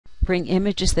bring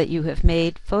images that you have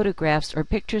made, photographs, or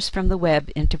pictures from the web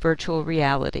into virtual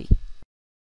reality.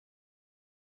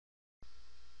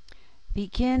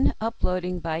 Begin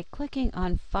uploading by clicking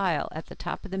on File at the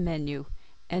top of the menu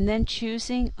and then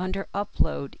choosing under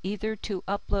Upload either to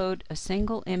upload a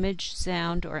single image,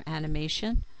 sound, or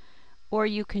animation, or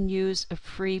you can use a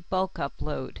free bulk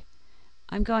upload.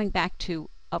 I'm going back to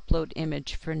Upload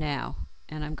Image for now,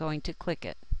 and I'm going to click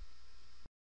it.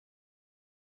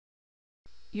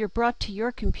 You're brought to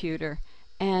your computer,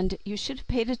 and you should have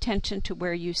paid attention to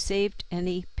where you saved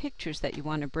any pictures that you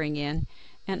want to bring in,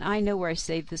 and I know where I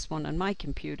saved this one on my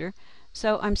computer.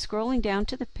 So I'm scrolling down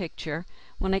to the picture.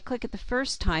 When I click it the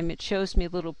first time, it shows me a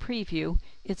little preview.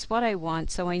 It's what I want,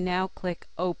 so I now click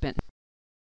Open.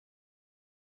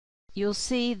 You'll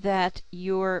see that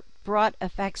you're brought a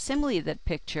facsimile of that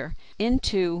picture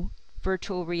into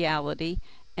virtual reality,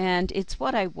 and it's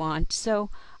what I want, so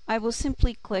I will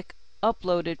simply click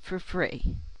Upload it for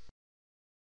free.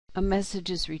 A message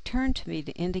is returned to me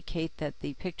to indicate that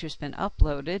the picture's been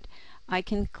uploaded. I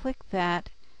can click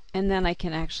that, and then I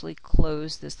can actually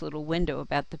close this little window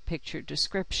about the picture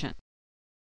description.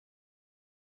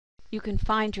 You can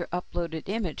find your uploaded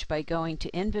image by going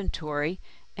to Inventory,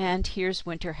 and here's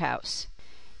Winter House.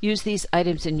 Use these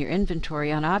items in your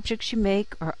inventory on objects you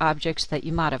make or objects that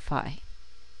you modify.